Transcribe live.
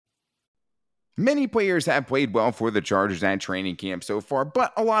Many players have played well for the Chargers at training camp so far,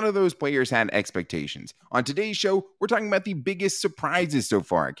 but a lot of those players had expectations. On today's show, we're talking about the biggest surprises so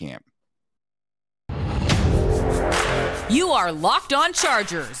far at camp. You are Locked On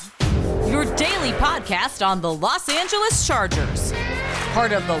Chargers, your daily podcast on the Los Angeles Chargers,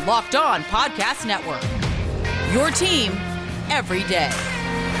 part of the Locked On Podcast Network, your team every day.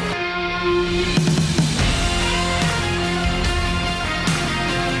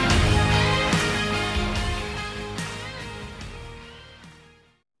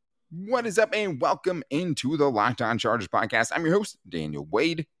 What is up, and welcome into the Locked On Chargers podcast. I'm your host, Daniel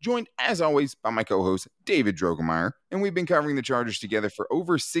Wade, joined as always by my co-host, David Drogemeyer, and we've been covering the Chargers together for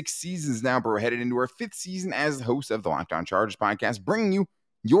over 6 seasons now, but we're headed into our 5th season as host of the Locked On Chargers podcast, bringing you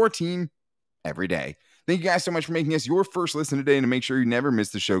your team every day. Thank you guys so much for making us your first listen today, and to make sure you never miss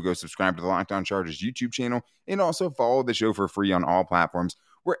the show, go subscribe to the Locked On Chargers YouTube channel, and also follow the show for free on all platforms,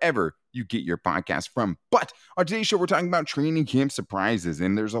 wherever you get your podcast from. But on today's show, we're talking about training camp surprises.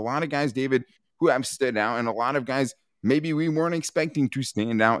 And there's a lot of guys, David, who have stood out, and a lot of guys maybe we weren't expecting to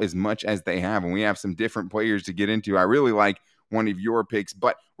stand out as much as they have. And we have some different players to get into. I really like one of your picks,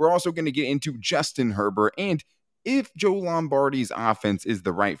 but we're also going to get into Justin Herbert and if Joe Lombardi's offense is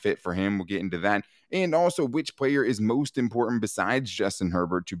the right fit for him. We'll get into that. And also which player is most important besides Justin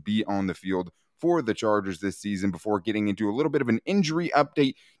Herbert to be on the field for the Chargers this season, before getting into a little bit of an injury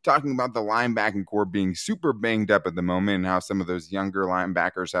update, talking about the linebacking core being super banged up at the moment and how some of those younger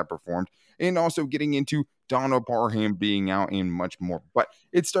linebackers have performed, and also getting into Donald Parham being out and much more. But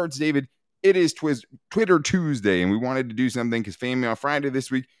it starts, David, it is Twitter Tuesday, and we wanted to do something because family on Friday this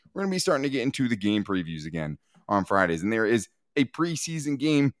week, we're going to be starting to get into the game previews again on Fridays. And there is a preseason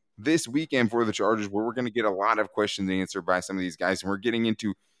game this weekend for the Chargers where we're going to get a lot of questions answered by some of these guys, and we're getting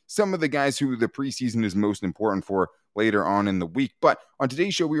into some of the guys who the preseason is most important for later on in the week. But on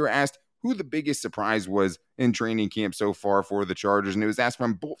today's show, we were asked who the biggest surprise was in training camp so far for the Chargers. And it was asked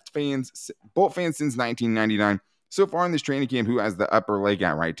from Bolt fans since 1999. So far in this training camp, who has the upper leg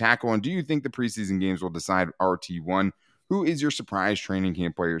at right tackle? And do you think the preseason games will decide RT1? Who is your surprise training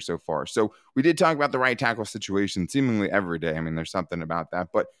camp player so far? So we did talk about the right tackle situation seemingly every day. I mean, there's something about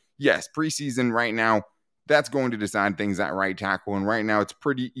that. But yes, preseason right now, that's going to decide things at right tackle. And right now, it's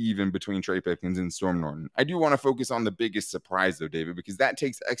pretty even between Trey Pipkins and Storm Norton. I do want to focus on the biggest surprise, though, David, because that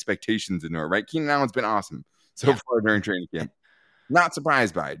takes expectations into it, right? Keenan Allen's been awesome so far during training camp. Not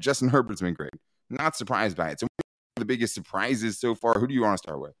surprised by it. Justin Herbert's been great. Not surprised by it. So the biggest surprises so far, who do you want to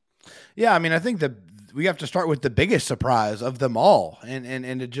start with? Yeah, I mean, I think we have to start with the biggest surprise of them all. And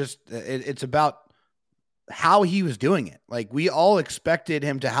it's about how he was doing it. Like, we all expected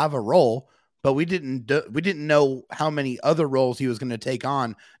him to have a role, but we didn't know how many other roles he was going to take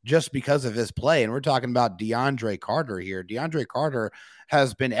on just because of his play. And we're talking about DeAndre Carter here. DeAndre Carter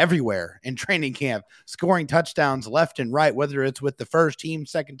has been everywhere in training camp, scoring touchdowns left and right, whether it's with the first team,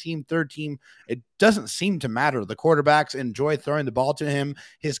 second team, third team. It doesn't seem to matter. The quarterbacks enjoy throwing the ball to him.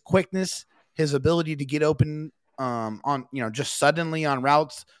 His quickness, his ability to get open on, just suddenly on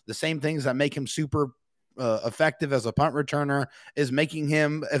routes, the same things that make him super effective as a punt returner is making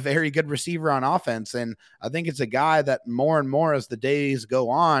him a very good receiver on offense. And I think it's a guy that more and more as the days go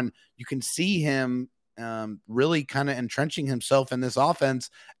on, you can see him really kind of entrenching himself in this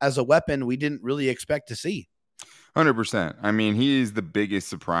offense as a weapon we didn't really expect to see. 100%. I mean, he is the biggest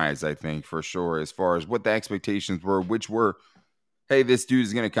surprise, I think, for sure, as far as what the expectations were, which were, hey, this dude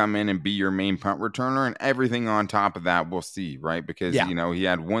is going to come in and be your main punt returner, and everything on top of that we'll see, right? Because, he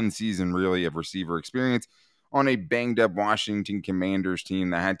had one season really of receiver experience on a banged-up Washington Commanders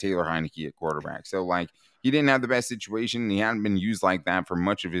team that had Taylor Heineke at quarterback. So, he didn't have the best situation, and he hadn't been used like that for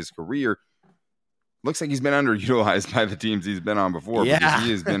much of his career. Looks like he's been underutilized by the teams he's been on before, because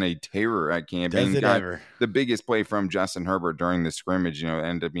he has been a terror at camp. The biggest play from Justin Herbert during the scrimmage,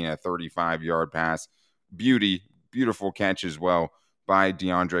 ended up being a 35-yard pass. Beautiful catch as well by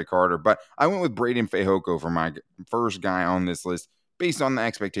DeAndre Carter. But I went with Breiden Fehoko for my first guy on this list based on the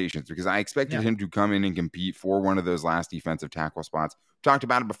expectations, because I expected him to come in and compete for one of those last defensive tackle spots. Talked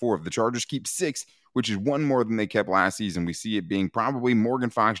about it before. If the Chargers keep 6, which is one more than they kept last season, we see it being probably Morgan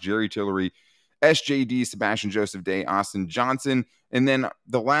Fox, Jerry Tillery, SJD, Sebastian Joseph Day, Austin Johnson. And then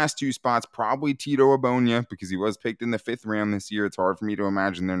the last 2 spots, probably Tito Abonia, because he was picked in the 5th round this year. It's hard for me to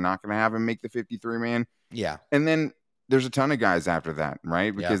imagine they're not going to have him make the 53-man. Yeah. And then there's a ton of guys after that,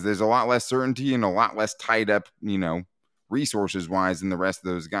 right? Because there's a lot less certainty and a lot less tied up, resources-wise than the rest of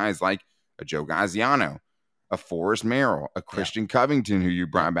those guys, like a Joe Gaziano, a Forrest Merrill, a Christian Covington, who you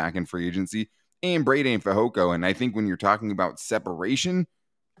brought back in free agency, and Breiden Fehoko. And I think when you're talking about separation,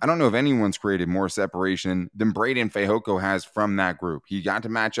 I don't know if anyone's created more separation than Breiden Fehoko has from that group. He got to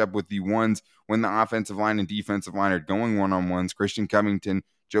match up with the ones when the offensive line and defensive line are going one-on-ones. Christian Covington,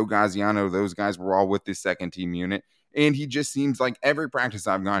 Joe Gaziano, those guys were all with the second team unit. And he just seems like every practice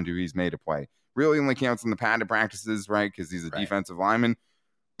I've gone to, he's made a play. Really only counts in the padded practices, right? Because he's a defensive lineman.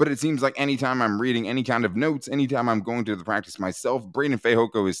 But it seems like anytime I'm reading any kind of notes, anytime I'm going to the practice myself, Breiden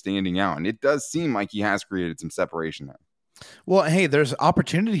Fehoko is standing out. And it does seem like he has created some separation there. Well, hey, there's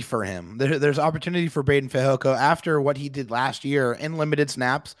opportunity for him. There's opportunity for Breiden Fehoko after what he did last year in limited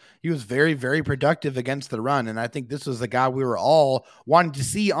snaps. He was very, very productive against the run. And I think this was the guy we were all wanting to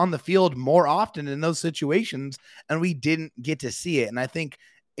see on the field more often in those situations. And we didn't get to see it. And I think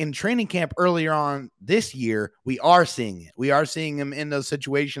in training camp earlier on this year, we are seeing it. We are seeing him in those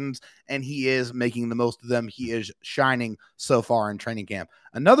situations, and he is making the most of them. He is shining so far in training camp.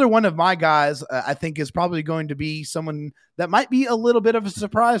 Another one of my guys, I think, is probably going to be someone that might be a little bit of a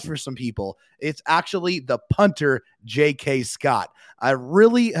surprise for some people. It's actually the punter, J.K. Scott. I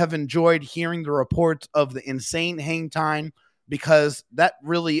really have enjoyed hearing the reports of the insane hang time, because that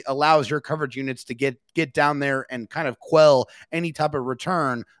really allows your coverage units to get down there and kind of quell any type of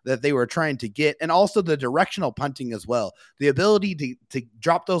return that they were trying to get. And also the directional punting as well. The ability to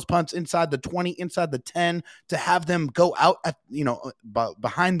drop those punts inside the 20, inside the 10, to have them go out at,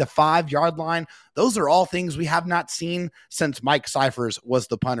 behind the 5-yard line. Those are all things we have not seen since Mike Cyphers was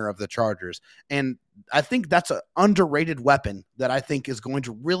the punter of the Chargers. And I think that's an underrated weapon that I think is going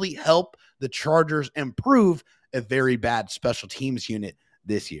to really help the Chargers improve a very bad special teams unit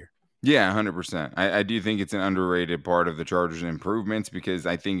this year. Yeah, 100%. I do think it's an underrated part of the Chargers' improvements, because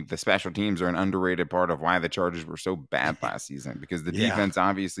I think the special teams are an underrated part of why the Chargers were so bad last season, because the defense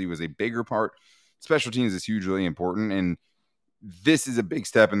obviously was a bigger part. Special teams is hugely important, and this is a big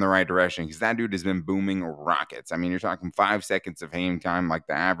step in the right direction, because that dude has been booming rockets. I mean, you're talking 5 seconds of hang time, like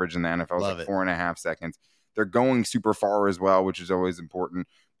the average in the NFL is like 4.5 seconds. They're going super far as well, which is always important.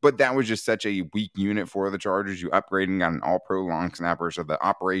 But that was just such a weak unit for the Chargers. You upgraded and got an all-pro long snapper, so the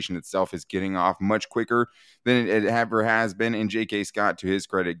operation itself is getting off much quicker than it ever has been. And J.K. Scott, to his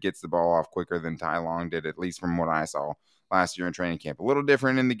credit, gets the ball off quicker than Ty Long did, at least from what I saw last year in training camp. A little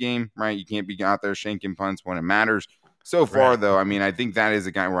different in the game, right? You can't be out there shanking punts when it matters. So far, though, I mean, I think that is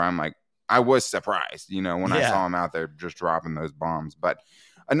a guy where I'm like, I was surprised, when I saw him out there just dropping those bombs. But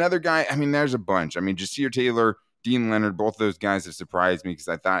another guy, I mean, there's a bunch. I mean, Jasir Taylor, Dean Leonard, both those guys have surprised me, because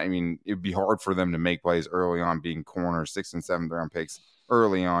I thought, it'd be hard for them to make plays early on, being corners, 6th and 7th round picks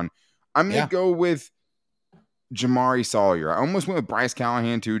early on. I'm going to go with Jamari Sawyer. I almost went with Bryce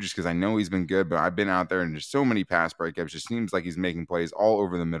Callahan too, just because I know he's been good, but I've been out there and just so many pass breakups. Just seems like he's making plays all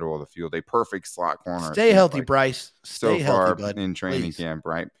over the middle of the field. A perfect slot corner. Stay healthy, Bryce. Stay so healthy, far bud. in training Please. camp,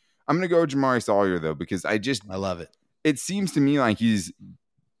 right? I'm going to go Jamari Sawyer though, because I love it. It seems to me like he's,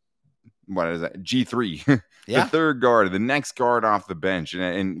 what is that? G3, Yeah. The third guard, the next guard off the bench.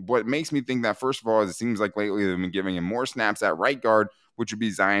 And what makes me think that, first of all, is it seems like lately they've been giving him more snaps at right guard, which would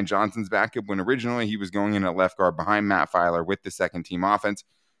be Zion Johnson's backup, when originally he was going in at left guard behind Matt Filer with the second team offense.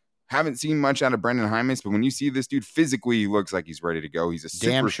 Haven't seen much out of Brendan Hymas, but when you see this dude physically, he looks like he's ready to go. He's a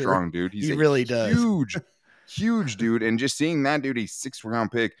super strong dude. He really does. Huge dude. And just seeing that dude, a 6th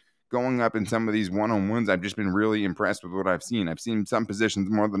round pick, going up in some of these one-on-ones, I've just been really impressed with what I've seen. I've seen some positions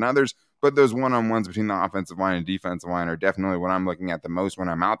more than others, but those one-on-ones between the offensive line and defensive line are definitely what I'm looking at the most when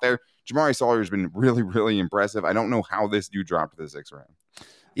I'm out there. Jamari Sawyer's been really, really impressive. I don't know how this dude dropped to the 6th round.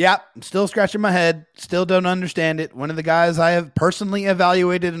 Yeah, still scratching my head. Still don't understand it. One of the guys I have personally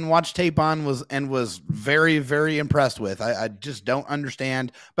evaluated and watched tape on was very, very impressed with. I just don't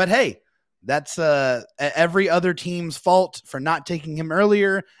understand. But hey, that's every other team's fault for not taking him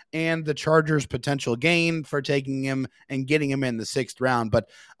earlier, and the Chargers' potential gain for taking him and getting him in the 6th round. But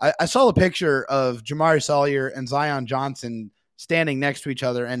I saw a picture of Jamari Sawyer and Zion Johnson standing next to each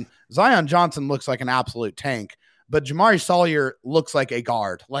other, and Zion Johnson looks like an absolute tank, but Jamari Sawyer looks like a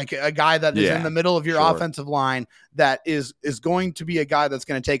guard, like a guy that is in the middle of your offensive line that is going to be a guy that's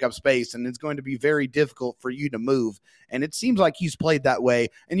going to take up space, and it's going to be very difficult for you to move. And it seems like he's played that way.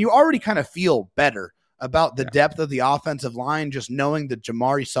 And you already kind of feel better about the depth of the offensive line, just knowing that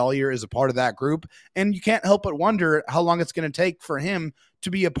Jamari Sawyer is a part of that group. And you can't help but wonder how long it's going to take for him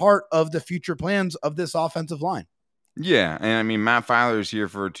to be a part of the future plans of this offensive line. Yeah, and Matt Filer's here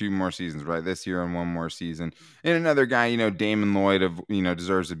for 2 more seasons, right? This year and 1 more season. And another guy, Damon Lloyd,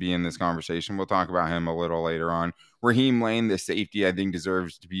 deserves to be in this conversation. We'll talk about him a little later on. Raheem Lane, the safety, I think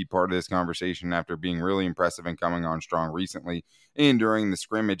deserves to be part of this conversation after being really impressive and coming on strong recently and during the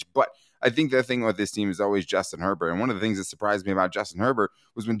scrimmage. But I think the thing with this team is always Justin Herbert. And one of the things that surprised me about Justin Herbert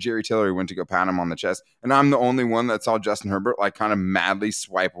was when Jerry Tillery went to go pat him on the chest. And I'm the only one that saw Justin Herbert like kind of madly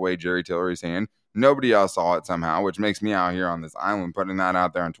swipe away Jerry Tillery's hand. Nobody else saw it somehow, which makes me out here on this island putting that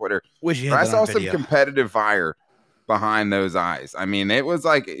out there on Twitter. But I saw some competitive fire behind those eyes. I mean, it was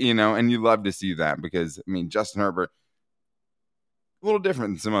like, and you love to see that because, I mean, Justin Herbert, a little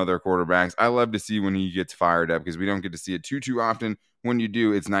different than some other quarterbacks. I love to see when he gets fired up because we don't get to see it too often. When you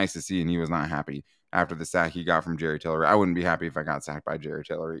do, it's nice to see, and he was not happy after the sack he got from Jerry Tillery. I wouldn't be happy if I got sacked by Jerry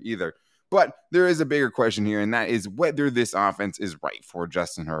Tillery either. But there is a bigger question here, and that is whether this offense is right for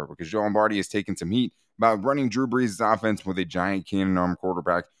Justin Herbert, because Joe Lombardi has taken some heat about running Drew Brees' offense with a giant cannon arm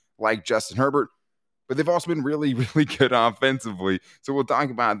quarterback like Justin Herbert, but they've also been really, really good offensively. So we'll talk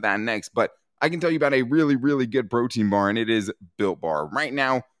about that next. But I can tell you about a really, really good protein bar, and it is Built Bar. Right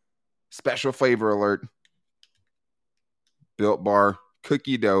now, special flavor alert, Built Bar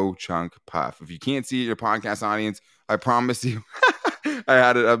cookie dough chunk puff. If you can't see it, your podcast audience, I promise you, I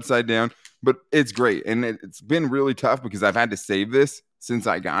had it upside down, but it's great. And it's been really tough because I've had to save this since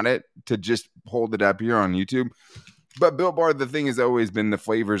I got it to just hold it up here on YouTube. But Built Bar, the thing has always been the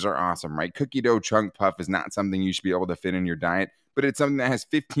flavors are awesome, right? Cookie dough chunk puff is not something you should be able to fit in your diet, but it's something that has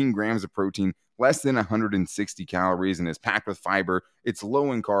 15 grams of protein, less than 160 calories, and is packed with fiber. It's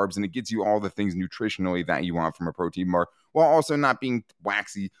low in carbs, and it gets you all the things nutritionally that you want from a protein bar, while also not being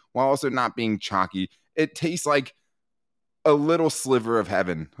waxy, while also not being chalky. It tastes like a little sliver of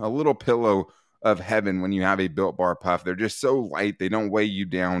heaven, a little pillow of heaven when you have a Built Bar puff. They're just so light. They don't weigh you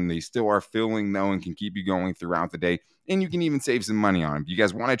down. They still are filling, though, and can keep you going throughout the day. And you can even save some money on them. If you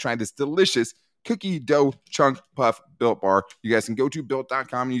guys want to try this delicious cookie dough chunk puff Built Bar, you guys can go to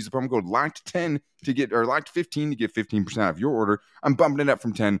built.com and use the promo code LOCKED10 to get, or LOCKED15 to get 15% off your order. I'm bumping it up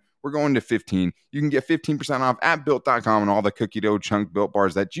from 10. We're going to 15. You can get 15% off at built.com and all the cookie dough chunk Built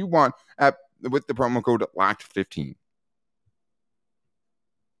Bars that you want with the promo code LOCKED15.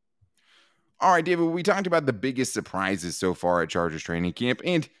 All right, David, we talked about the biggest surprises so far at Chargers training camp,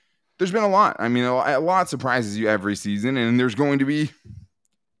 and there's been a lot. I mean, a lot surprises you every season, and there's going to be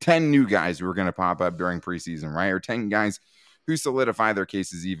 10 new guys who are going to pop up during preseason, right? Or 10 guys who solidify their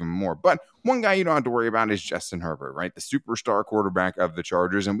cases even more. But one guy you don't have to worry about is Justin Herbert, right? The superstar quarterback of the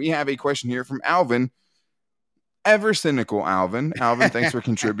Chargers. And we have a question here from Alvin, ever cynical Alvin. Alvin, thanks for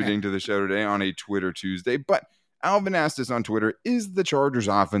contributing to the show today on a Twitter Tuesday. But Alvin asked us on Twitter, is the Chargers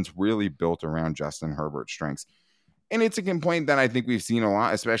offense really built around Justin Herbert's strengths? And it's a complaint that I think we've seen a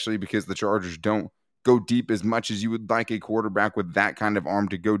lot, especially because the Chargers don't go deep as much as you would like a quarterback with that kind of arm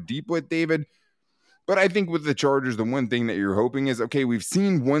to go deep with, David. But I think with the Chargers, the one thing that you're hoping is, okay, we've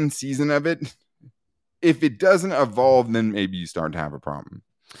seen one season of it. If it doesn't evolve, then maybe you start to have a problem.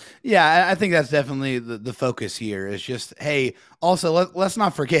 Yeah, I think that's definitely the focus here is just, hey, also let's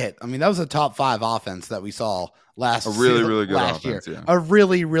not forget. I mean, that was a top 5 offense that we saw last really good last offense, year. Yeah. A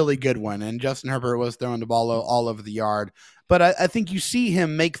really, really good one. And Justin Herbert was throwing the ball all over the yard. But I think you see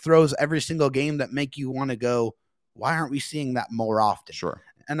him make throws every single game that make you want to go, why aren't we seeing that more often? Sure.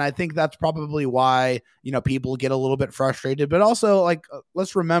 And I think that's probably why, people get a little bit frustrated. But also,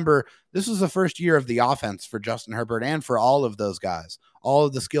 let's remember, this was the first year of the offense for Justin Herbert and for all of those guys, all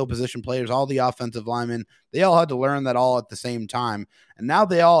of the skill position players, all the offensive linemen. They all had to learn that all at the same time. And now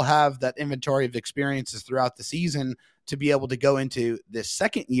they all have that inventory of experiences throughout the season to be able to go into this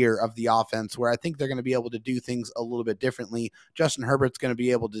second year of the offense where I think they're going to be able to do things a little bit differently. Justin Herbert's going to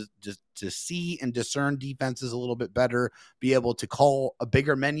be able to see and discern defenses a little bit better, be able to call a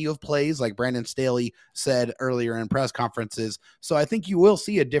bigger menu of plays like Brandon Staley said earlier in press conferences. So I think you will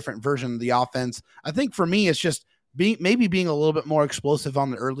see a different version of the offense. I think for me, it's just maybe being a little bit more explosive on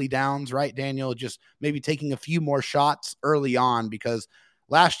the early downs, right, Daniel? Just maybe taking a few more shots early on because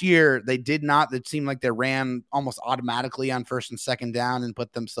last year, they did not. It seemed like they ran almost automatically on first and second down and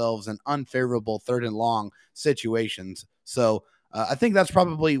put themselves in unfavorable third and long situations. So I think that's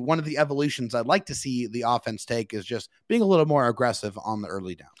probably one of the evolutions I'd like to see the offense take is just being a little more aggressive on the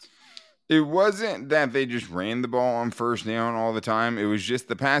early downs. It wasn't that they just ran the ball on first down all the time. It was just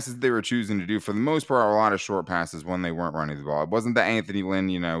the passes they were choosing to do, for the most part, a lot of short passes when they weren't running the ball. It wasn't the Anthony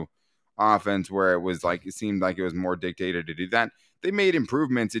Lynn, offense where it was like it seemed like it was more dictated to do that. They made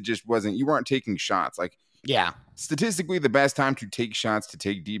improvements. It just wasn't, you weren't taking shots. Statistically, the best time to take shots, to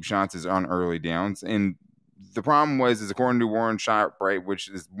take deep shots is on early downs. And the problem was, according to Warren Sharp, right, which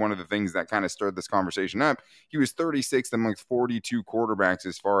is one of the things that kind of stirred this conversation up, he was 36th amongst 42 quarterbacks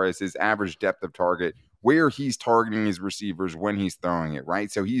as far as his average depth of target, where he's targeting his receivers when he's throwing it,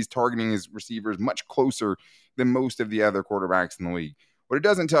 right? So he's targeting his receivers much closer than most of the other quarterbacks in the league. What it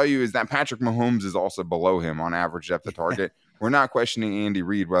doesn't tell you is that Patrick Mahomes is also below him on average depth of target, We're not questioning Andy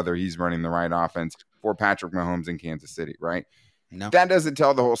Reid whether he's running the right offense for Patrick Mahomes in Kansas City, right? No. That doesn't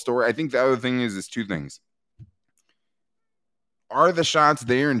tell the whole story. I think the other thing is two things. Are the shots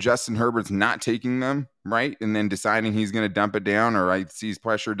there and Justin Herbert's not taking them, right? And then deciding he's going to dump it down, or right, sees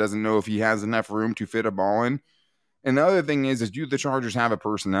pressure, doesn't know if he has enough room to fit a ball in. And the other thing is do the Chargers have a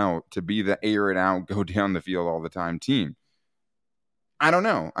personnel to be the air it out, go down the field all the time team? I don't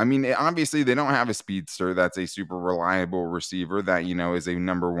know. I mean, obviously they don't have a speedster that's a super reliable receiver that, is a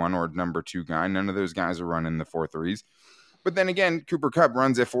number 1 or number 2 guy. None of those guys are running the 4.3s. But then again, Cooper Kupp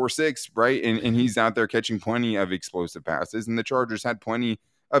runs at 4.6, right? And he's out there catching plenty of explosive passes. And the Chargers had plenty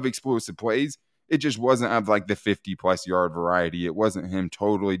of explosive plays. It just wasn't of like the 50-plus yard variety. It wasn't him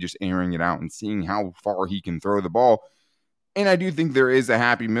totally just airing it out and seeing how far he can throw the ball. And I do think there is a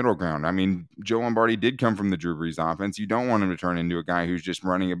happy middle ground. I mean, Joe Lombardi did come from the Drew Brees offense. You don't want him to turn into a guy who's just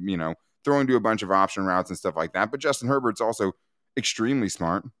running, throwing to a bunch of option routes and stuff like that. But Justin Herbert's also extremely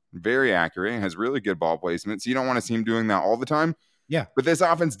smart, very accurate, has really good ball placement. So you don't want to see him doing that all the time. Yeah. But this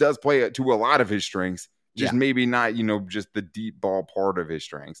offense does play to a lot of his strengths, just maybe not, just the deep ball part of his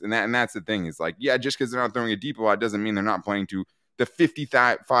strengths. And that's the thing is like, just because they're not throwing a deep ball, it doesn't mean they're not playing to the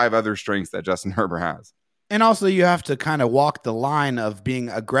 55 other strengths that Justin Herbert has. And also you have to kind of walk the line of being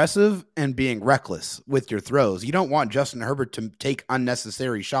aggressive and being reckless with your throws. You don't want Justin Herbert to take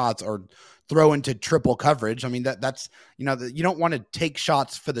unnecessary shots or throw into triple coverage. I mean, that's, you don't want to take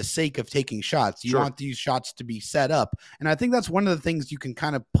shots for the sake of taking shots. You want these shots to be set up. And I think that's one of the things you can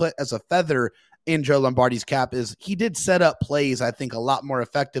kind of put as a feather in Joe Lombardi's cap is he did set up plays, I think, a lot more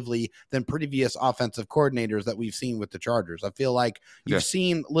effectively than previous offensive coordinators that we've seen with the Chargers. I feel like you've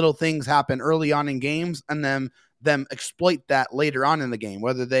seen little things happen early on in games and then them exploit that later on in the game,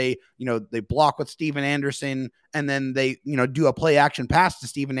 whether they block with Steven Anderson and then they, do a play action pass to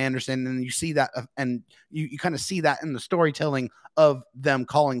Steven Anderson. And you see that and you kind of see that in the storytelling of them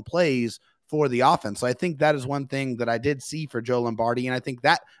calling plays for the offense. So I think that is one thing that I did see for Joe Lombardi. And I think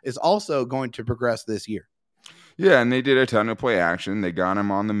that is also going to progress this year. Yeah, and they did a ton of play action. They got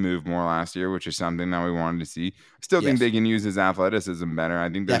him on the move more last year, which is something that we wanted to see. I still think they can use his athleticism better. I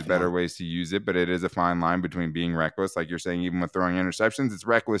think there's better ways to use it, but it is a fine line between being reckless, like you're saying, even with throwing interceptions. It's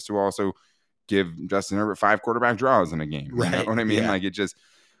reckless to also give Justin Herbert 5 quarterback draws in a game. Right. You know what I mean? Yeah. Like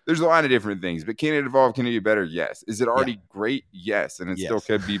there's a lot of different things, but can it evolve? Can it be better? Yes. Is it already great? Yes. And it still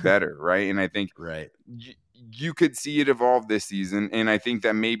could be better. Right. And I think you could see it evolve this season. And I think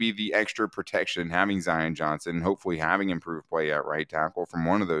that maybe the extra protection, having Zion Johnson, hopefully having improved play at right tackle from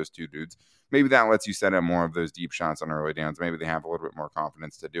one of those two dudes, maybe that lets you set up more of those deep shots on early downs. Maybe they have a little bit more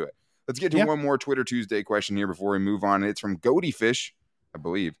confidence to do it. Let's get to one more Twitter Tuesday question here before we move on. It's from Goaty Fish, I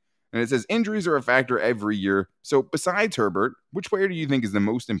believe. And it says, injuries are a factor every year. So besides Herbert, which player do you think is the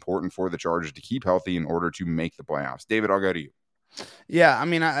most important for the Chargers to keep healthy in order to make the playoffs? David, I'll go to you. Yeah, I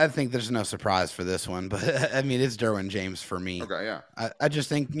mean, I think there's no surprise for this one, but I mean, it's Derwin James for me. Okay, yeah. I just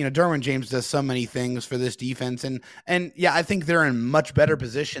think, Derwin James does so many things for this defense. And yeah, I think they're in much better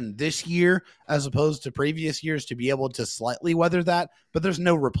position this year as opposed to previous years to be able to slightly weather that. But there's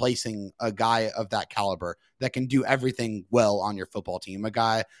no replacing a guy of that caliber that can do everything well on your football team. A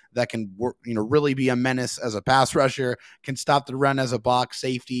guy that can work, really be a menace as a pass rusher, can stop the run as a box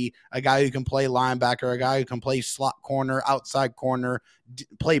safety, a guy who can play linebacker, a guy who can play slot corner, outside corner,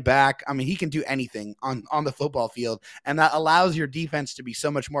 play back. I mean, he can do anything on the football field, and that allows your defense to be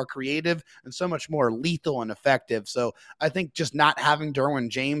so much more creative and so much more lethal and effective. So I think just not having Derwin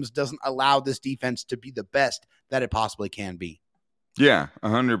James doesn't allow this defense to be the best that it possibly can be. Yeah,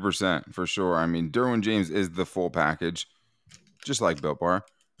 100% for sure. I mean, Derwin James is the full package, just like Built Bar.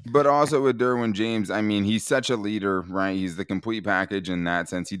 But also with Derwin James, I mean, he's such a leader, right? He's the complete package in that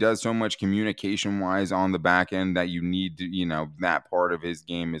sense. He does so much communication-wise on the back end that you need to, that part of his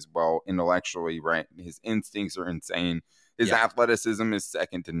game as well, intellectually, right? His instincts are insane. His athleticism is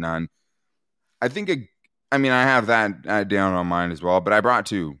second to none. I have that down on mine as well, but I brought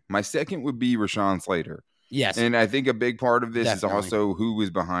two. My second would be Rashawn Slater. Yes. And I think a big part of this Definitely. is also who was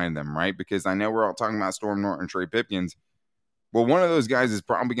behind them, right? Because I know we're all talking about Storm Norton and Trey Pipkins. Well, one of those guys is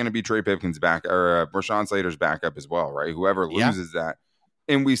probably going to be Trey Pipkins' back or Rashawn Slater's backup as well, right? Whoever loses that.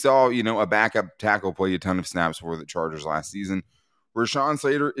 And we saw, a backup tackle play a ton of snaps for the Chargers last season. Rashawn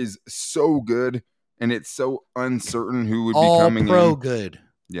Slater is so good, and it's so uncertain who would be coming in. All-pro good.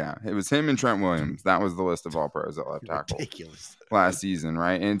 Yeah, it was him and Trent Williams. That was the list of all pros at left tackle. Ridiculous. Last season,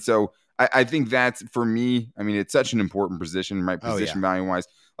 right? And so I think that's, for me, I mean, it's such an important position, right? Position value-wise.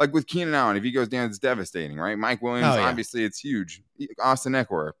 Like with Keenan Allen, if he goes down, it's devastating, right? Mike Williams, obviously, it's huge. Austin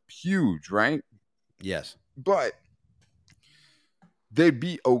Eckler, huge, right? Yes. But they'd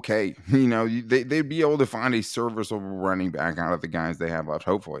be okay. You know, they'd be able to find a serviceable running back out of the guys they have left,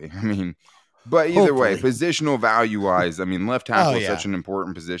 hopefully. I mean, but either way, positional value-wise, I mean, left tackle is such an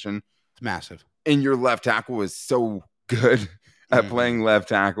important position. It's massive. And your left tackle is so good at playing left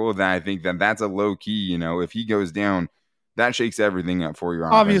tackle that I think that's a low key, you know, if he goes down, that shakes everything up for your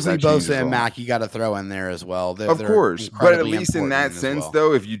offense. Obviously, Bosa and Mack, you got to throw in there as well. Of course. But at least in that sense,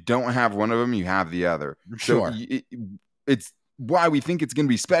 though, if you don't have one of them, you have the other. Sure. So it's why we think it's going to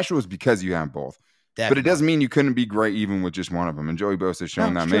be special is because you have both. Definitely. But it doesn't mean you couldn't be great even with just one of them. And Joey Bosa has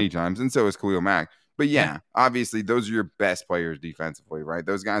shown that many times, and so has Khalil Mack. But obviously, those are your best players defensively, right?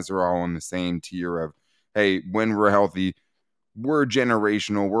 Those guys are all in the same tier of, hey, when we're healthy, we're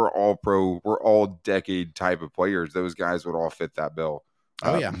generational, we're all pro, we're all decade type of players. Those guys would all fit that bill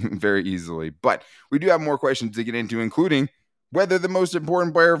very easily. But we do have more questions to get into, including whether the most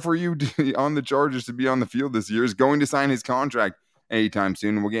important player for you on the Chargers to be on the field this year is going to sign his contract anytime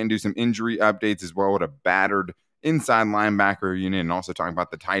soon. We'll get into some injury updates as well with a battered inside linebacker unit, and also talking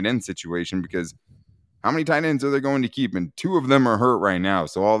about the tight end situation, because how many tight ends are they going to keep? And 2 of them are hurt right now.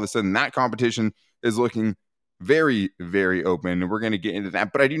 So all of a sudden that competition is looking very, very open, and we're going to get into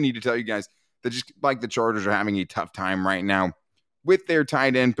that. But I do need to tell you guys that just like the Chargers are having a tough time right now with their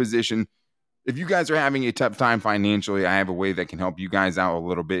tight end position. If you guys are having a tough time financially, I have a way that can help you guys out a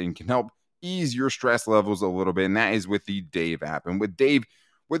little bit and can help ease your stress levels a little bit, and that is with the Dave app. And with Dave,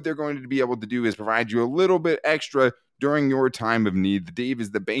 what they're going to be able to do is provide you a little bit extra during your time of need. The Dave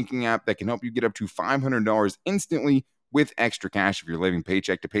is the banking app that can help you get up to $500 instantly with extra cash. If you're living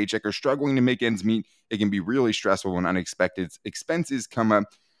paycheck to paycheck or struggling to make ends meet, it can be really stressful when unexpected expenses come up.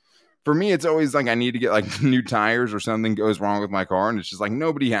 For me, it's always like I need to get like new tires or something goes wrong with my car, and it's just like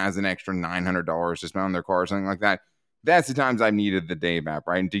nobody has an extra $900 to spend on their car or something like that. That's the times I've needed the Dave app,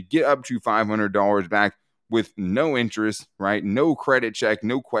 right? And to get up to $500 back with no interest, right? No credit check,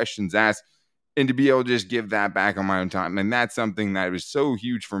 no questions asked, and to be able to just give that back on my own time. And that's something that was so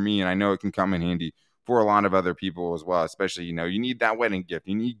huge for me, and I know it can come in handy for a lot of other people as well, especially, you know, you need that wedding gift,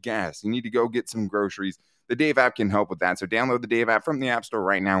 you need gas, you need to go get some groceries. The Dave app can help with that. So download the Dave app from the App Store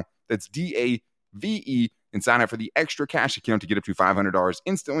right now. That's DAVE, and sign up for the extra cash account to get up to $500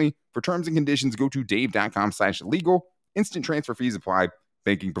 instantly. For terms and conditions, go to dave.com/legal. Instant transfer fees apply.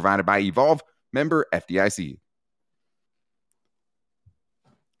 Banking provided by Evolve. Member FDIC.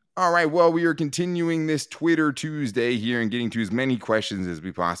 All right, well, we are continuing this Twitter Tuesday here and getting to as many questions as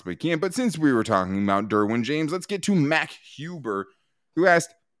we possibly can. But since we were talking about Derwin James, let's get to Mac Huber, who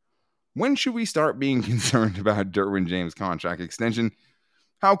asked, when should we start being concerned about Derwin James' contract extension?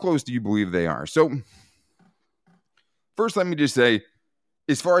 How close do you believe they are? So, first, let me just say,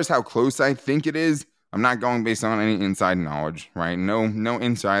 as far as how close I think it is, I'm not going based on any inside knowledge, right? No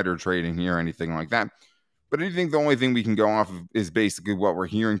insider trading here or anything like that. But I do think the only thing we can go off of is basically what we're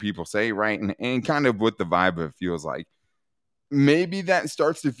hearing people say, right? And kind of what the vibe of it feels like. Maybe that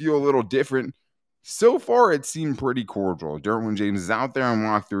starts to feel a little different. So far, it seemed pretty cordial. Derwin James is out there on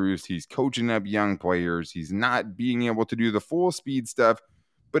walkthroughs. He's coaching up young players. He's not being able to do the full speed stuff,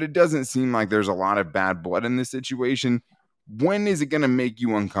 but it doesn't seem like there's a lot of bad blood in this situation. When is it going to make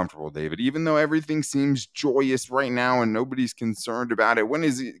you uncomfortable, David? Even though everything seems joyous right now and nobody's concerned about it, when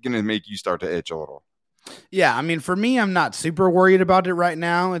is it going to make you start to itch a little? Yeah, I mean, for me, I'm not super worried about it right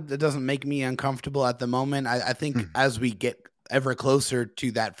now. It doesn't make me uncomfortable at the moment. I think as we get ever closer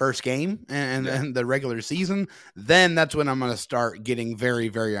to that first game and the regular season, then that's when I'm going to start getting very,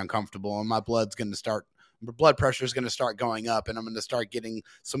 very uncomfortable, and my blood pressure is going to start going up, and I'm going to start getting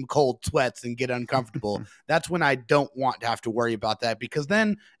some cold sweats and get uncomfortable. That's when I don't want to have to worry about that, because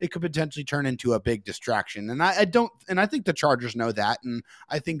then it could potentially turn into a big distraction. And I think the Chargers know that, and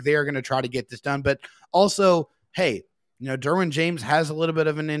I think they're going to try to get this done. But also, hey, you know, Derwin James has a little bit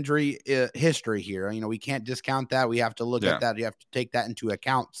of an injury history here. You know, we can't discount that. We have to look at that. You have to take that into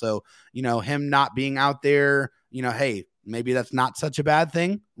account. So, you know, him not being out there, you know, hey, maybe that's not such a bad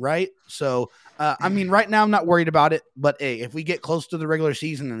thing, right? So, I mean, right now I'm not worried about it. But, hey, if we get close to the regular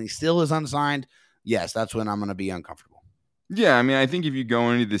season and he still is unsigned, yes, that's when I'm going to be uncomfortable. Yeah, I mean, I think if you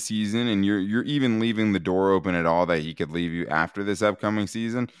go into the season and you're even leaving the door open at all that he could leave you after this upcoming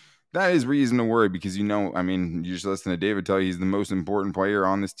season, that is reason to worry, because, you know, I mean, you just listen to David tell you he's the most important player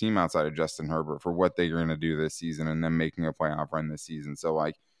on this team outside of Justin Herbert for what they're going to do this season and then making a playoff run this season. So,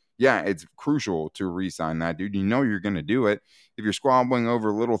 like, yeah, it's crucial to re-sign that dude. You know you're going to do it. If you're squabbling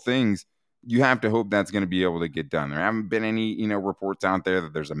over little things, you have to hope that's going to be able to get done. There haven't been any, you know, reports out there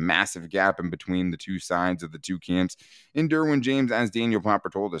that there's a massive gap in between the two sides of the two camps. And Derwin James, as Daniel Popper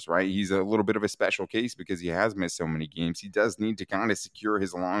told us, right, he's a little bit of a special case because he has missed so many games. He does need to kind of secure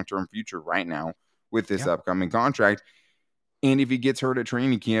his long-term future right now with this upcoming contract. And if he gets hurt at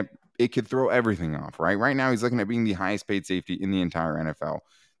training camp, it could throw everything off, right? Right now, he's looking at being the highest paid safety in the entire NFL.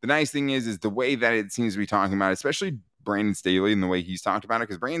 The nice thing is the way that it seems to be talking about, especially Brandon Staley and the way he's talked about it,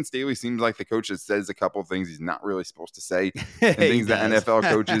 because Brandon Staley seems like the coach that says a couple of things he's not really supposed to say, and things that NFL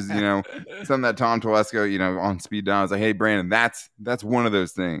coaches, some that Tom Telesco, on speed dial is like, hey, Brandon, that's one of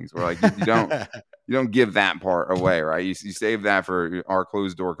those things where like you don't give that part away, right? You save that for our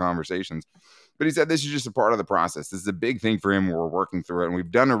closed door conversations. But he said this is just a part of the process. This is a big thing for him. We're working through it, and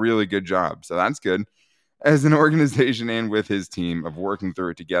we've done a really good job. So that's good. As an organization and with his team of working through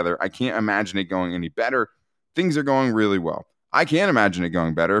it together, I can't imagine it going any better. Things are going really well. I can't imagine it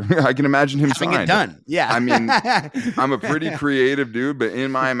going better. I can imagine him having it done. Yeah. I mean, I'm a pretty creative dude, but in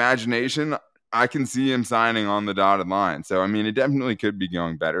my imagination, I can see him signing on the dotted line. So, I mean, it definitely could be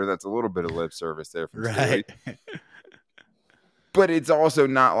going better. That's a little bit of lip service there from Staley. But it's also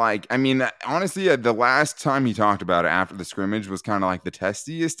not like, I mean, honestly, the last time he talked about it after the scrimmage was kind of like the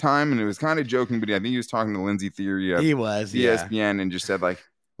testiest time. And it was kind of joking, but I think he was talking to Lindsey Theory of ESPN and just said like,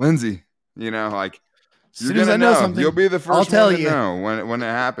 Lindsey, like, you're going to know. You'll be the first one to know when it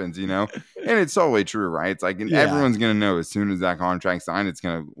happens, And it's totally true, right? It's like everyone's going to know as soon as that contract's signed, it's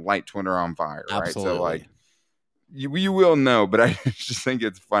going to light Twitter on fire, right? Absolutely. So like, you will know, but I just think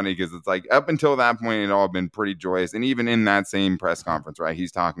it's funny because it's like up until that point, it all been pretty joyous. And even in that same press conference, right,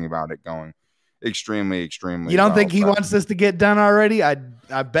 he's talking about it going extremely, extremely. You don't think he wants this to get done already? I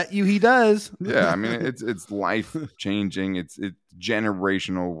bet you he does. Yeah, I mean, it's life changing. It's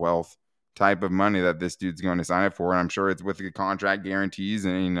generational wealth type of money that this dude's going to sign up for, and I'm sure it's with the contract guarantees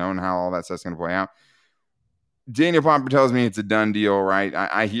and and how all that stuff's going to play out. Daniel Popper tells me it's a done deal, right?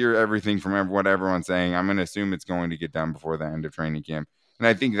 I hear everything from what everyone's saying. I'm going to assume it's going to get done before the end of training camp. And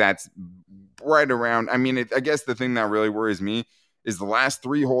I think that's right around. I mean, I guess the thing that really worries me is the last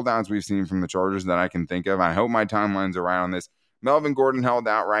 3 holdouts we've seen from the Chargers that I can think of. I hope my timelines are right on this. Melvin Gordon held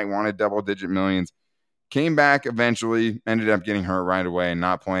out, right? Wanted double-digit millions. Came back eventually, ended up getting hurt right away and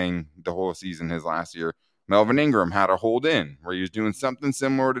not playing the whole season his last year. Melvin Ingram had a hold in where he was doing something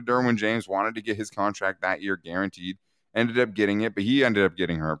similar to Derwin James, wanted to get his contract that year guaranteed, ended up getting it, but he ended up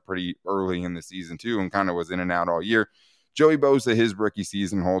getting hurt pretty early in the season too and kind of was in and out all year. Joey Bosa, his rookie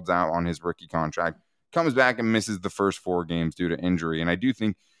season, holds out on his rookie contract, comes back and misses the first 4 games due to injury. And I do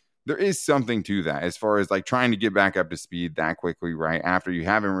think there is something to that as far as like trying to get back up to speed that quickly, right, after you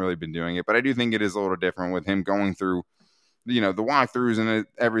haven't really been doing it. But I do think it is a little different with him going through, the walkthroughs and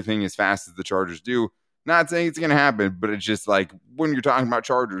everything as fast as the Chargers do. Not saying it's going to happen, but it's just like when you're talking about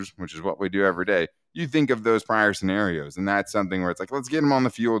Chargers, which is what we do every day, you think of those prior scenarios. And that's something where it's like, let's get him on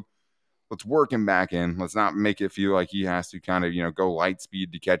the field. Let's work him back in. Let's not make it feel like he has to kind of, go light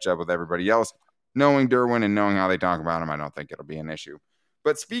speed to catch up with everybody else. Knowing Derwin and knowing how they talk about him, I don't think it'll be an issue.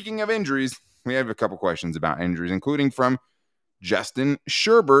 But speaking of injuries, we have a couple questions about injuries, including from Justin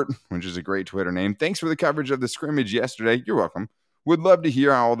Sherbert, which is a great Twitter name. Thanks for the coverage of the scrimmage yesterday. You're welcome. Would love to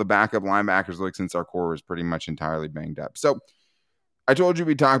hear how all the backup linebackers look since our core was pretty much entirely banged up. So I told you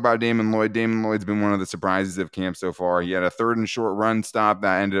we'd talk about Damon Lloyd. Damon Lloyd's been one of the surprises of camp so far. He had a 3rd and short run stop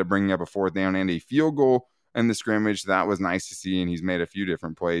that ended up bringing up a 4th down and a field goal in the scrimmage. That was nice to see, and he's made a few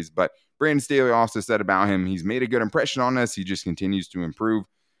different plays. But Brandon Staley also said about him, he's made a good impression on us. He just continues to improve.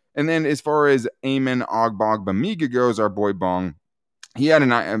 And then as far as Amen Ogbongbemiga goes, our boy Bong, he had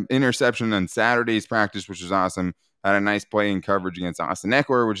an interception on Saturday's practice, which was awesome. Had a nice play in coverage against Austin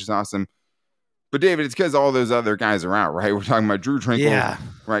Eckler, which is awesome. But, David, it's because all those other guys are out, right? We're talking about Drew Tranquill,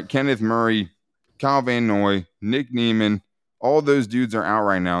 right? Kenneth Murray, Kyle Van Noy, Nick Niemann. All those dudes are out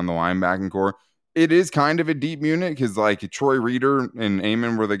right now in the linebacking core. It is kind of a deep unit because, like, Troy Reeder and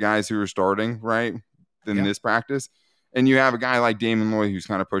Amen were the guys who were starting, right, in this practice. And you have a guy like Damon Lloyd who's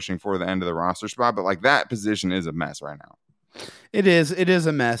kind of pushing for the end of the roster spot. But, like, that position is a mess right now. It is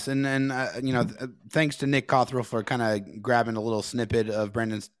a mess. And thanks to Nick Cothrell for kind of grabbing a little snippet of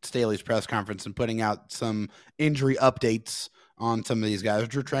Brandon Staley's press conference and putting out some injury updates on some of these guys.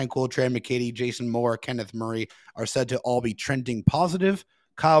 Drew Tranquill, Trey McKitty, Jason Moore, Kenneth Murray are said to all be trending positive.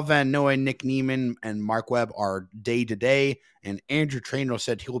 Kyle Van Noy, Nick Niemann, and Mark Webb are day-to-day, and Andrew Traynor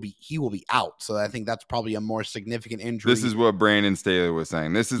said he will be out. So I think that's probably a more significant injury. This is what Brandon Staley was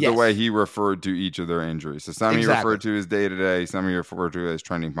saying. This is the way he referred to each of their injuries. So some he referred to as day-to-day, some he referred to as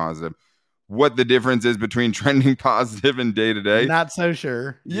trending positive. What the difference is between trending positive and day-to-day? Not so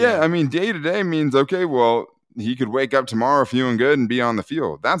sure. Yeah, I mean, day-to-day means, okay, well, he could wake up tomorrow feeling good and be on the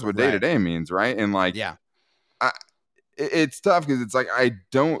field. That's what day-to-day means, right? And, like, it's tough because it's like I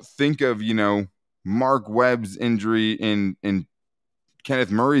don't think of, Mark Webb's injury and Kenneth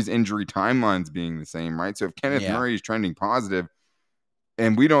Murray's injury timelines being the same, right? So if Kenneth Murray is trending positive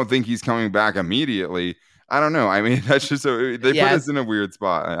and we don't think he's coming back immediately, I don't know. I mean, that's just they put us in a weird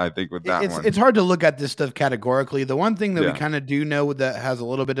spot, I think, with that one. It's hard to look at this stuff categorically. The one thing that we kind of do know that has a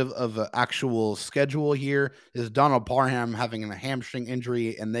little bit of an actual schedule here is Donald Parham having a hamstring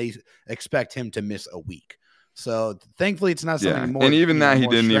injury, and they expect him to miss a week. So thankfully, it's not something more. And even that he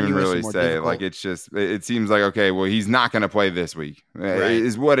didn't even really say. Difficult. Like, it's just, it seems like, okay, well, he's not going to play this week,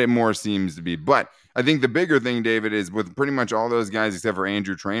 is what it more seems to be. But I think the bigger thing, David, is with pretty much all those guys except for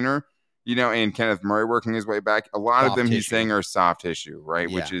Andrew Traynor, and Kenneth Murray working his way back, a lot of them he's saying are soft tissue, right?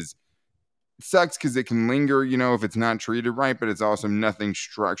 Yeah. Which is sucks because it can linger, if it's not treated right, but it's also nothing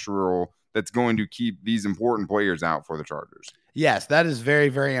structural that's going to keep these important players out for the Chargers. Yes, that is very,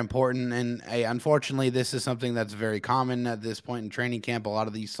 very important. And unfortunately, this is something that's very common at this point in training camp. A lot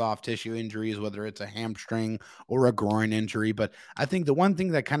of these soft tissue injuries, whether it's a hamstring or a groin injury. But I think the one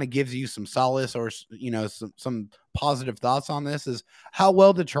thing that kind of gives you some solace or, some positive thoughts on this is how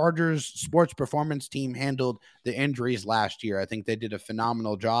well the Chargers sports performance team handled the injuries last year. I think they did a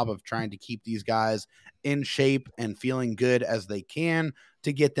phenomenal job of trying to keep these guys in shape and feeling good as they can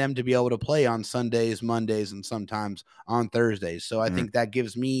to get them to be able to play on Sundays, Mondays, and sometimes on Thursdays. So I think that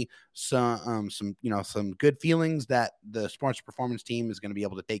gives me some good feelings that the sports performance team is going to be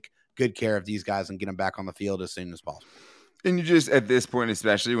able to take good care of these guys and get them back on the field as soon as possible. And you just, at this point,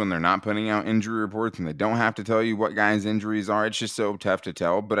 especially when they're not putting out injury reports and they don't have to tell you what guys' injuries are, it's just so tough to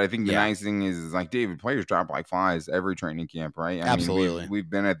tell. But I think the nice thing is like, David, players drop like flies every training camp, right? Absolutely. We've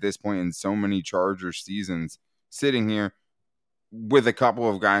been at this point in so many Chargers seasons sitting here with a couple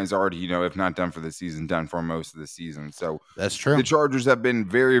of guys already, if not done for the season, done for most of the season. So that's true. The Chargers have been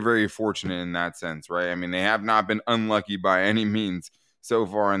very, very fortunate in that sense, right? I mean, they have not been unlucky by any means so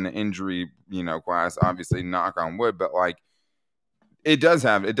far in the injury, class, obviously knock on wood, but like, it does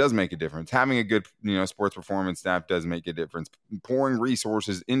make a difference. Having a good, sports performance staff does make a difference. Pouring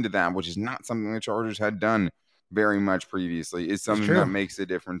resources into that, which is not something the Chargers had done very much previously, is something that makes a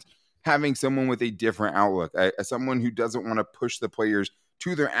difference. Having someone with a different outlook, someone who doesn't want to push the players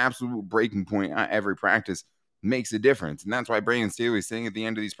to their absolute breaking point at every practice makes a difference. And that's why Brandon Staley is saying at the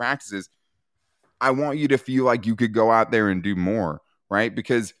end of these practices, I want you to feel like you could go out there and do more, right?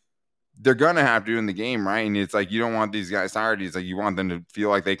 Because they're going to have to in the game, right? And it's like, you don't want these guys tired. It's like, you want them to feel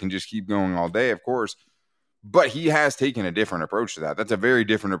like they can just keep going all day, of course. But he has taken a different approach to that. That's a very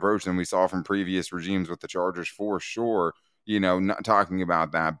different approach than we saw from previous regimes with the Chargers, for sure. Not talking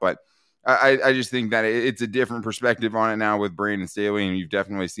about that. But I just think that it's a different perspective on it now with Brandon Staley, and you've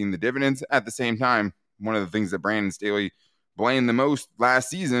definitely seen the dividends. At the same time, one of the things that Brandon Staley blamed the most last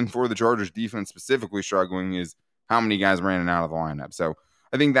season for the Chargers defense specifically struggling is how many guys ran in and out of the lineup. So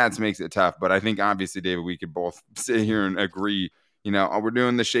I think that makes it tough. But I think obviously, David, we could both sit here and agree, we're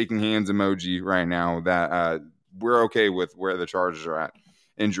doing the shaking hands emoji right now that we're okay with where the Chargers are at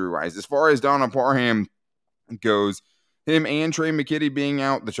injury-wise. As far as Donald Parham goes, him and Trey McKitty being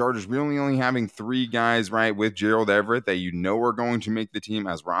out, the Chargers really only having 3 guys, right, with Gerald Everett that are going to make the team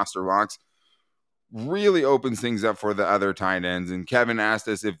as roster locks, really opens things up for the other tight ends. And Kevin asked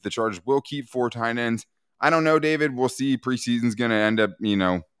us if the Chargers will keep 4 tight ends. I don't know, David. We'll see. Preseason's going to end up,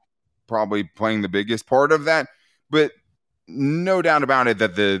 probably playing the biggest part of that. But no doubt about it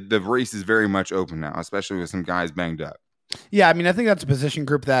that the race is very much open now, especially with some guys banged up. Yeah, I mean, I think that's a position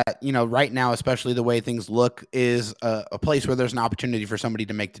group that, right now, especially the way things look, is a place where there's an opportunity for somebody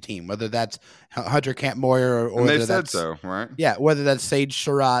to make the team, whether that's Hunter Kampmoyer or they've said so, right? Yeah, whether that's Sage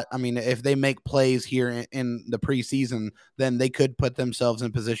Surratt. I mean, if they make plays here in the preseason, then they could put themselves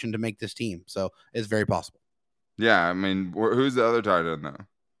in position to make this team. So it's very possible. Yeah, I mean, who's the other tight end, though?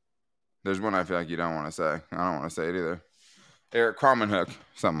 There's one I feel like you don't want to say. I don't want to say it either. Eric Cromenhook,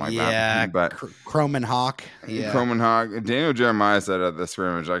 something like that. Yeah, but Cromenhawk. Yeah. Cromenhock. Daniel Jeremiah said at the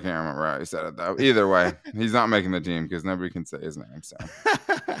scrimmage. I can't remember how he said it, though. Either way, he's not making the team because nobody can say his name. So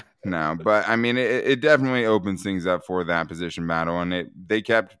no, but I mean, it definitely opens things up for that position battle. And they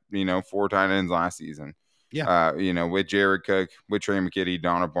kept, 4 tight ends last season. Yeah. With Jared Cook, with Trey McKitty,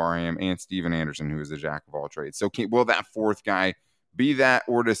 Donald Parham, and Steven Anderson, who is a jack of all trades. So will that 4th guy be that,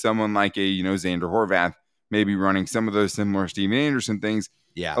 or does someone like a, Xander Horvath, maybe running some of those similar Steven Anderson things,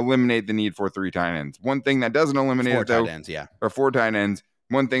 eliminate the need for 3 tight ends? One thing that doesn't eliminate 4 it, though, tight ends, or 4 tight ends.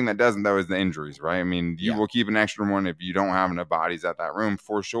 One thing that doesn't, though, is the injuries, right? I mean, you will keep an extra one if you don't have enough bodies at that room,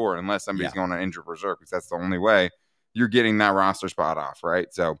 for sure, unless somebody's going on injured reserve, because that's the only way you're getting that roster spot off,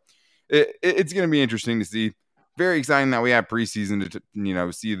 right? So it's going to be interesting to see. Very exciting that we have preseason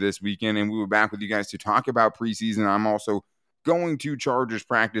to see this weekend, and we were back with you guys to talk about preseason. I'm also going to Chargers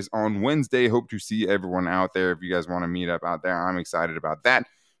practice on Wednesday. Hope to see everyone out there. If you guys want to meet up out there, I'm excited about that.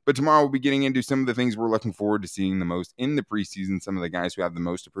 But tomorrow we'll be getting into some of the things we're looking forward to seeing the most in the preseason, some of the guys who have the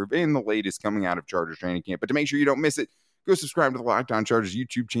most to prove, and the latest coming out of Chargers training camp. But to make sure you don't miss it, go subscribe to the Locked On Chargers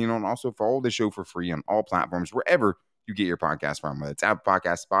YouTube channel and also follow the show for free on all platforms, wherever you get your podcast from, whether it's Apple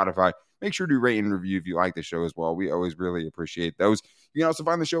Podcasts, Spotify. Make sure to rate and review if you like the show as well. We always really appreciate those. You can also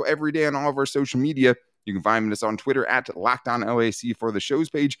find the show every day on all of our social media. You can find us on Twitter at LockedOnLAC for the show's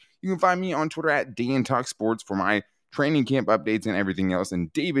page. You can find me on Twitter at DanTalkSports for my training camp updates and everything else.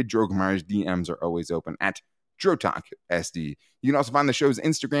 And David Drogemeyer's DMs are always open at DroTalkSD. You can also find the show's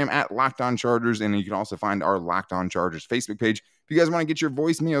Instagram at Locked On Chargers, and you can also find our Locked On Chargers Facebook page. If you guys want to get your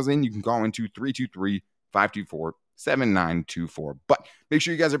voicemails in, you can call into 323-524-7924. But make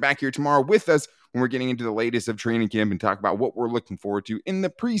sure you guys are back here tomorrow with us when we're getting into the latest of training camp and talk about what we're looking forward to in the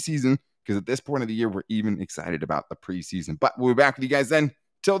preseason, because at this point of the year, we're even excited about the preseason. But we'll be back with you guys then.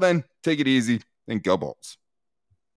 Till then, take it easy and go Bolts.